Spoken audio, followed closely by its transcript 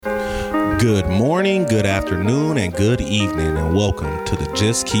Good morning, good afternoon, and good evening, and welcome to the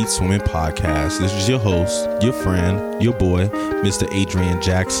Just Keep Swimming podcast. This is your host, your friend, your boy, Mr. Adrian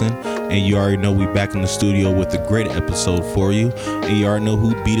Jackson, and you already know we back in the studio with a great episode for you, and you already know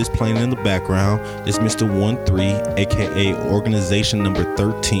who beat is playing in the background. It's Mr. 13, aka Organization Number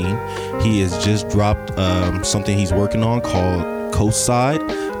 13. He has just dropped something he's working on called Coast Side.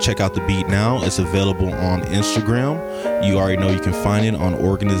 Check out the beat now. It's available on Instagram. You already know you can find it on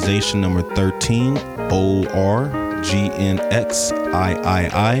Organization Number 13,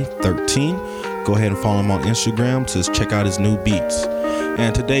 ORGNXIII 13. Go ahead and follow him on Instagram to check out his new beats.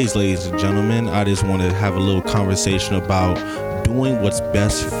 And today's, ladies and gentlemen, I just want to have a little conversation about doing what's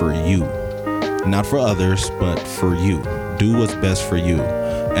best for you. Not for others, but for you. Do what's best for you.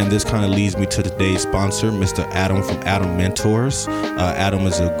 And this kind of leads me to today's sponsor, Mr. Adam from Adam Mentors. Adam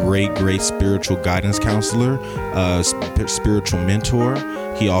is a great spiritual guidance counselor, spiritual mentor.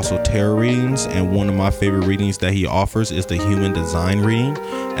 He also tarot readings, and one of my favorite readings that he offers is the human design reading.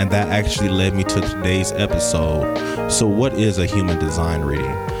 And that actually led me to today's episode. So what is a human design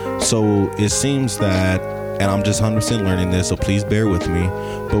reading? So it seems that, and I'm just 100% learning this, so please bear with me,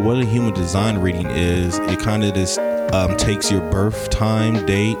 but what a human design reading is, it kind of just takes your birth time,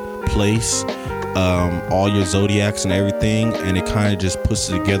 date, place, all your zodiacs and everything, and it kind of just puts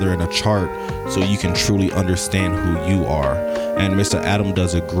it together in a chart so you can truly understand who you are. And Mr. Adam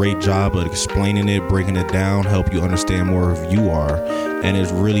does a great job of explaining it, breaking it down, help you understand more of who you are, and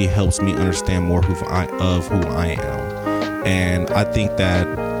it really helps me understand more of who I am. And I think that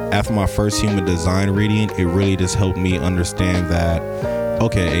after my first human design reading, it really just helped me understand that,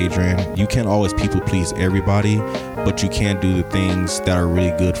 okay, Adrian, you can't always people please everybody, but you can do the things that are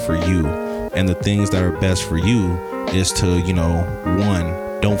really good for you. And the things that are best for you is to, one,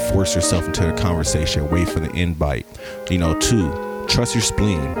 don't force yourself into the conversation, wait for the invite. 2, trust your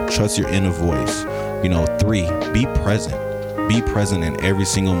spleen, trust your inner voice. 3, be present in every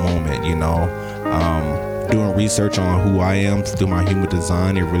single moment. Doing research on who I am through my human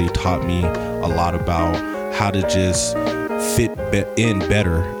design, it really taught me a lot about how to just fit in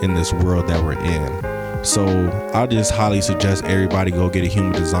better in this world that we're in. So I just highly suggest everybody go get a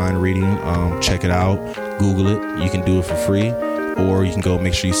human design reading. Check it out, Google it. You can do it for free, or you can go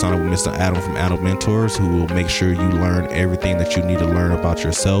make sure you sign up with Mr. Adam from Adam Mentors, who will make sure you learn everything that you need to learn about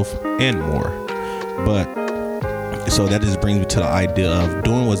yourself and more. But so that just brings me to the idea of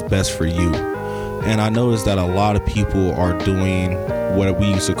doing what's best for you. And I noticed that a lot of people are doing what we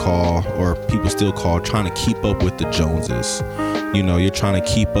used to call, or people still call, trying to keep up with the Joneses. You're trying to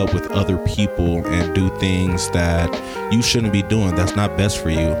keep up with other people and do things that you shouldn't be doing. That's not best for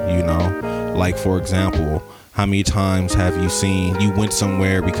you, Like, for example, how many times have you seen you went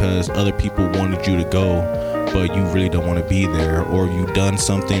somewhere because other people wanted you to go, but you really don't want to be there, or you've done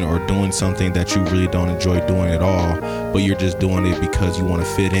something or doing something that you really don't enjoy doing at all, but you're just doing it because you want to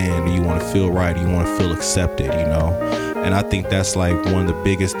fit in, or you want to feel right, or you want to feel accepted, And I think that's like one of the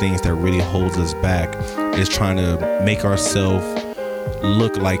biggest things that really holds us back, is trying to make ourselves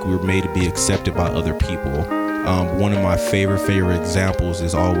look like we're made to be accepted by other people. One of my favorite examples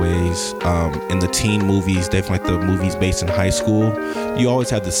is always in the teen movies, definitely like the movies based in high school. You always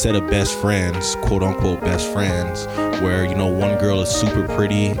have the set of best friends, quote unquote best friends, where one girl is super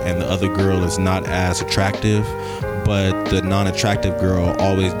pretty and the other girl is not as attractive, but the non-attractive girl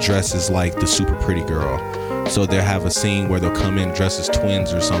always dresses like the super pretty girl. So they'll have a scene where they'll come in dressed as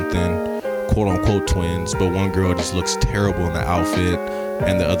twins or something, quote unquote twins, but one girl just looks terrible in the outfit,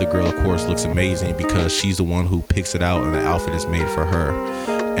 and the other girl, of course, looks amazing because she's the one who picks it out and the outfit is made for her.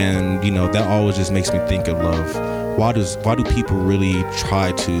 And that always just makes me think of love. Why do people really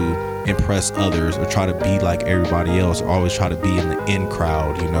try to impress others or try to be like everybody else, or always try to be in the in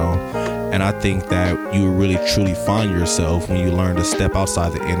crowd? And I think that you will really truly find yourself when you learn to step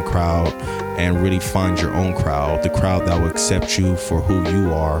outside the in crowd and really find your own crowd, the crowd that will accept you for who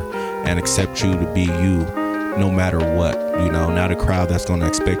you are and accept you to be you no matter what. Not a crowd that's going to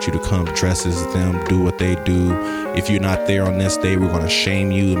expect you to come dress as them, do what they do. If you're not there on this day, we're going to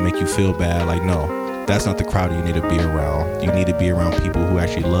shame you and make you feel bad. Like, no, that's not the crowd you need to be around. You need to be around people who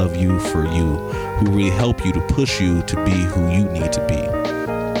actually love you for you, who really help you to push you to be who you need to be.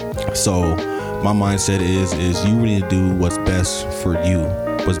 So my mindset is you really need to do what's best for you,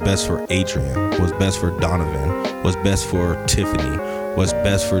 what's best for Adrian, what's best for Donovan, what's best for Tiffany, what's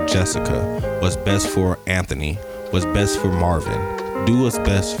best for Jessica, what's best for Anthony, what's best for Marvin. Do what's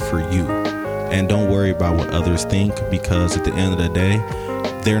best for you, and don't worry about what others think, because at the end of the day,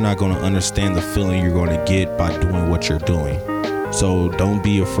 they're not going to understand the feeling you're going to get by doing what you're doing. So don't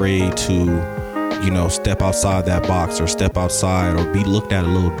be afraid to step outside that box or step outside or be looked at a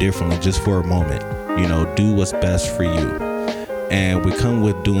little differently just for a moment. Do what's best for you. And we come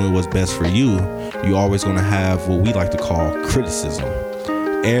with doing what's best for you, you're always going to have what we like to call criticism.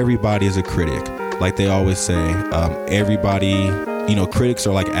 Everybody is a critic. Like they always say, everybody, critics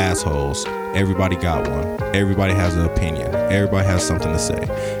are like assholes. Everybody got one. Everybody has an opinion. Everybody has something to say.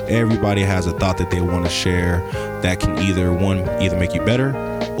 Everybody has a thought that they want to share that can either make you better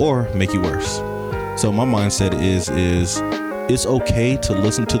or make you worse. So my mindset is it's okay to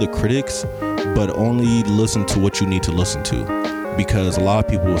listen to the critics, but only listen to what you need to listen to. Because a lot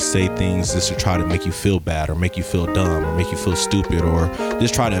of people will say things just to try to make you feel bad or make you feel dumb or make you feel stupid or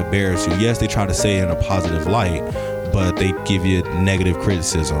just try to embarrass you. Yes, they try to say it in a positive light, but they give you negative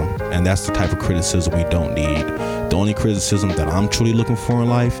criticism, and that's the type of criticism we don't need. The only criticism that I'm truly looking for in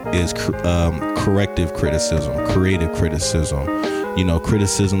life is corrective criticism, creative criticism,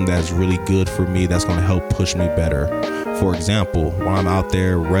 criticism that's really good for me, that's going to help push me better. For example, when I'm out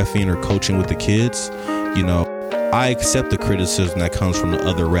there reffing or coaching with the kids, I accept the criticism that comes from the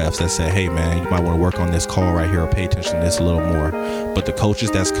other refs that say, hey man, you might want to work on this call right here or pay attention to this a little more. But the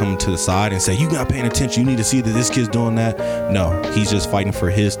coaches that's come to the side and say, you're not paying attention, you need to see that this kid's doing that. No, he's just fighting for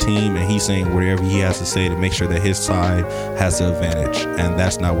his team, and he's saying whatever he has to say to make sure that his side has the advantage. And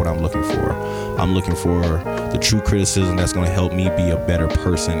that's not what I'm looking for. I'm looking for the true criticism that's going to help me be a better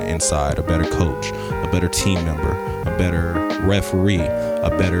person inside, a better coach, a better team member, a better referee,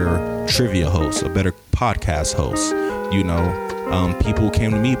 a better trivia host, a better podcast host. People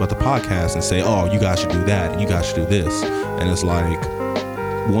came to me about the podcast and say, oh, you guys should do that and you guys should do this. And it's like,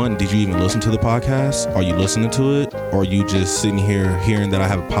 one, did you even listen to the podcast? Are you listening to it? Or are you just sitting here hearing that I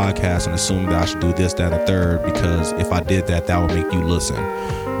have a podcast and assuming that I should do this, that, and the third, because if I did that, that would make you listen?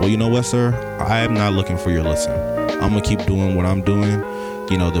 Well, you know what, sir? I am not looking for your listen. I'm going to keep doing what I'm doing.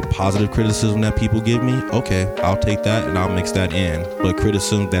 The positive criticism that people give me, okay, I'll take that and I'll mix that in. But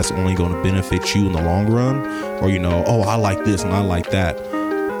criticism that's only going to benefit you in the long run, or, oh, I like this and I like that.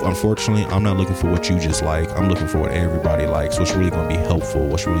 Unfortunately, I'm not looking for what you just like. I'm looking for what everybody likes, what's really going to be helpful,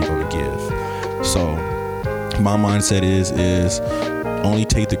 what's really going to give. So my mindset is only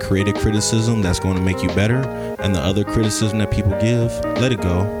take the creative criticism that's going to make you better, and the other criticism that people give, let it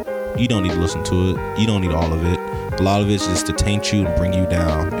go. You don't need to listen to it. You don't need all of it. A lot of it's just to taint you and bring you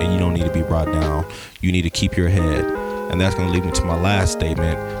down, and you don't need to be brought down. You need to keep your head. And that's going to lead me to my last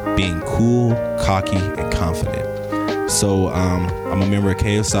statement, being cool, cocky, and confident. So I'm a member of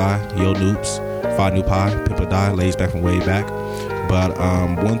KSI, Yo Noops, Phi Nu Pi, Pimp or Die, ladies back from way back. But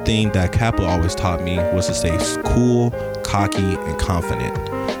one thing that Kappa always taught me was to stay cool, cocky, and confident.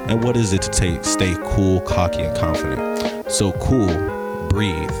 And what is it to stay cool, cocky, and confident? So cool,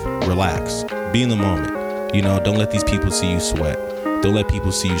 breathe, relax, be in the moment. Don't let these people see you sweat. Don't let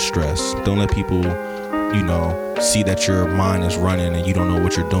people see you stress. Don't let people, see that your mind is running and you don't know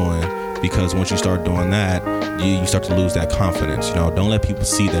what you're doing. Because once you start doing that, you start to lose that confidence. Don't let people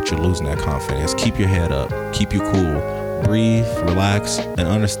see that you're losing that confidence. Keep your head up. Keep you cool. Breathe, relax, and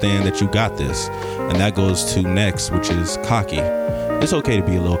understand that you got this. And that goes to next, which is cocky. It's okay to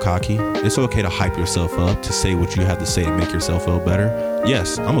be a little cocky. It's okay to hype yourself up, to say what you have to say to make yourself feel better.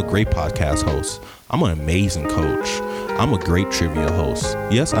 Yes, I'm a great podcast host. I'm an amazing coach. I'm a great trivia host.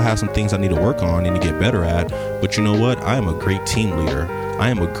 Yes, I have some things I need to work on and to get better at, but you know what? I am a great team leader. I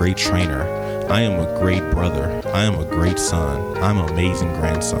am a great trainer. I am a great brother. I am a great son. I'm an amazing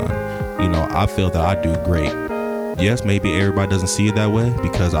grandson. I feel that I do great. Yes, maybe everybody doesn't see it that way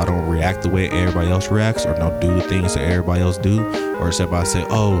because I don't react the way everybody else reacts, or don't do the things that everybody else do, or it's everybody say,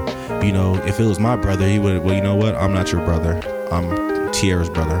 oh, if it was my brother, he would. Well, you know what? I'm not your brother. I'm Tierra's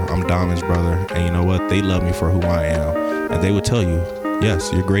brother. I'm Donovan's brother. And you know what? They love me for who I am. And they would tell you,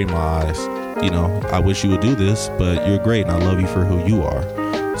 yes, you're great in my eyes. I wish you would do this, but you're great and I love you for who you are.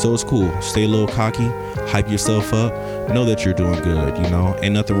 So it's cool. Stay a little cocky, hype yourself up, know that you're doing good,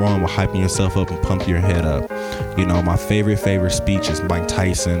 Ain't nothing wrong with hyping yourself up and pumping your head up. My favorite speech is Mike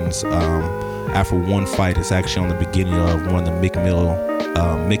Tyson's after one fight. It's actually on the beginning of one of the Mick Mill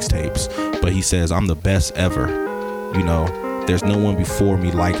mixtapes. But he says, I'm the best ever. There's no one before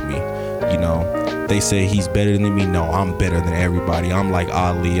me like me. They say he's better than me. No, I'm better than everybody. I'm like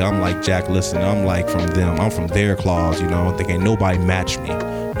Ali. I'm like Jack Listen. I'm like from them. I'm from their claws, They can't nobody match me,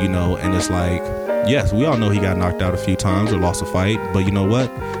 And it's like, yes, we all know he got knocked out a few times or lost a fight. But you know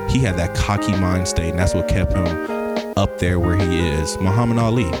what? He had that cocky mind state, and that's what kept him up there where he is. Muhammad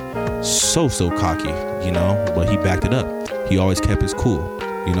Ali, so cocky, but he backed it up. He always kept his cool.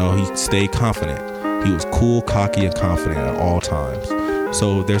 He stayed confident. He was cool, cocky, and confident at all times.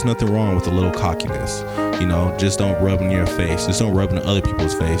 So there's nothing wrong with a little cockiness. You know, just don't rub it in your face. Just don't rub it in other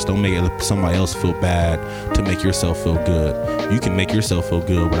people's face. Don't make somebody else feel bad to make yourself feel good. You can make yourself feel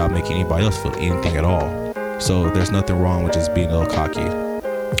good without making anybody else feel anything at all. So there's nothing wrong with just being a little cocky.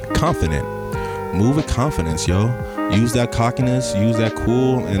 Confident. Move with confidence, yo. Use that cockiness, use that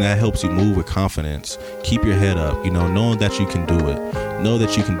cool, and that helps you move with confidence. Keep your head up, you know, knowing that you can do it. Know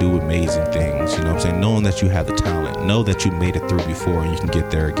that you can do amazing things, you know what I'm saying? Knowing that you have the talent. Know that you made it through before and you can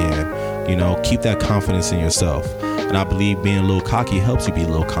get there again. You know, keep that confidence in yourself. And I believe being a little cocky helps you be a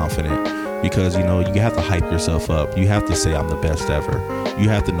little confident. Because, you know, you have to hype yourself up. You have to say, I'm the best ever. You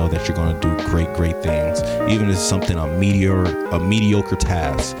have to know that you're going to do great things. Even if it's something, a mediocre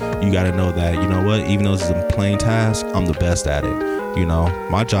task, you got to know that, you know what, even though this is a plain task, I'm the best at it. You know,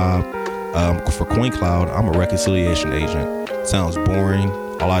 my job for CoinCloud, I'm a reconciliation agent. Sounds boring.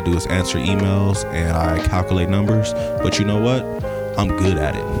 All I do is answer emails and I calculate numbers. But you know what? I'm good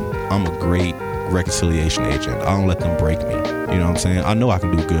at it. I'm a great reconciliation agent. I don't let them break me. You know what I'm saying? I know I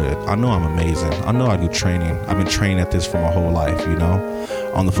can do good. I know I'm amazing. I know I do training. I've been training at this for my whole life, you know?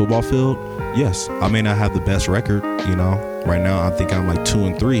 On the football field, yes, I may not have the best record, you know? Right now, I think I'm like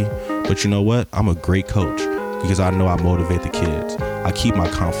 2-3. But you know what? I'm a great coach because I know I motivate the kids. I keep my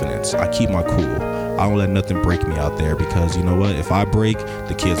confidence. I keep my cool. I don't let nothing break me out there because, you know what? If I break,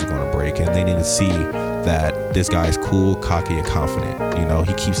 the kids are going to break. And they need to see that this guy is cool, cocky, and confident. You know,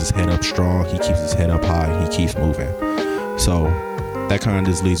 he keeps his head up strong. He keeps his head up high. And he keeps moving. So that kind of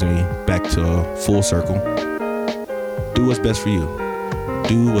just leads me back to a full circle. Do what's best for you.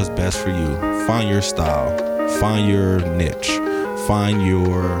 Do what's best for you. Find your style. Find your niche. Find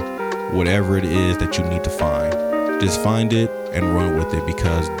your whatever it is that you need to find. Just find it and run with it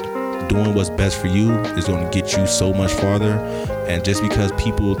because doing what's best for you is going to get you so much farther. And just because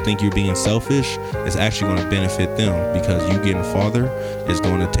people think you're being selfish, it's actually going to benefit them because you getting farther is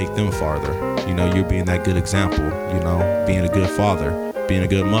going to take them farther. You know, you're being that good example, you know, being a good father, being a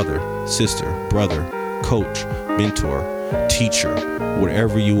good mother, sister, brother, coach, mentor, teacher,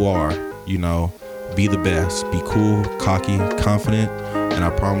 whatever you are, you know, be the best, be cool, cocky, confident, and I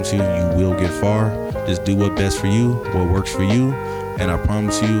promise you, you will get far. Just do what's best for you, what works for you, and I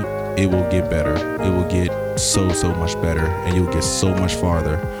promise you, it will get better. It will get so much better, and you'll get so much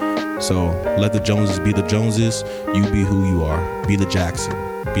farther. So let the Joneses be the Joneses. You be who you are. Be the Jackson.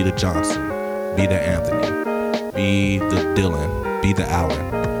 Be the Johnson. Be the Anthony. Be the Dylan. Be the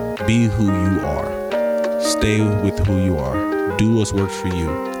Allen. Be who you are. Stay with who you are. Do what works for you.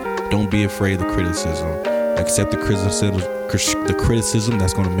 Don't be afraid of the criticism. Accept the criticism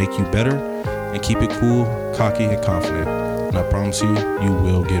that's going to make you better, and keep it cool, cocky, and confident. And I promise you, you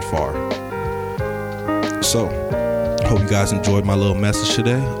will get far. So, hope you guys enjoyed my little message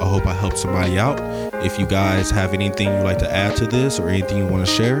today. I hope I helped somebody out. If you guys have anything you'd like to add to this or anything you want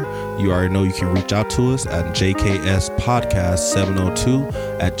to share, you already know you can reach out to us at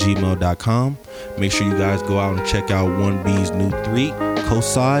jkspodcast702@gmail.com. Make sure you guys go out and check out 1B's new 3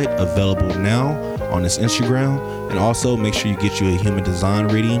 co-side available now on his Instagram. And also make sure you get you a human design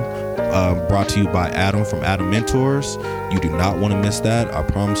reading brought to you by Adam from Adam Mentors. You do not want to miss that. I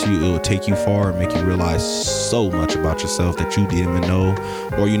promise you, it will take you far and make you realize so much about yourself that you didn't even know,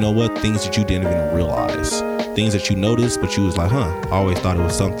 or you know what, things that you didn't even realize, things that you noticed, but you was like, I always thought it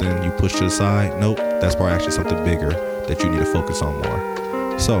was something you pushed to the side. Nope, that's probably actually something bigger that you need to focus on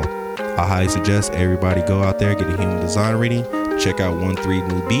more. So I highly suggest everybody go out there, get a human design reading, check out 1-3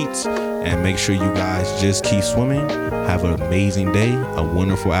 New Beats, and make sure you guys just keep swimming. Have an amazing day, a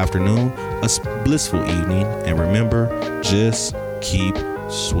wonderful afternoon, a blissful evening, and remember, just keep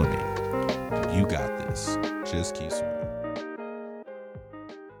swimming. You got this. Just keep swimming.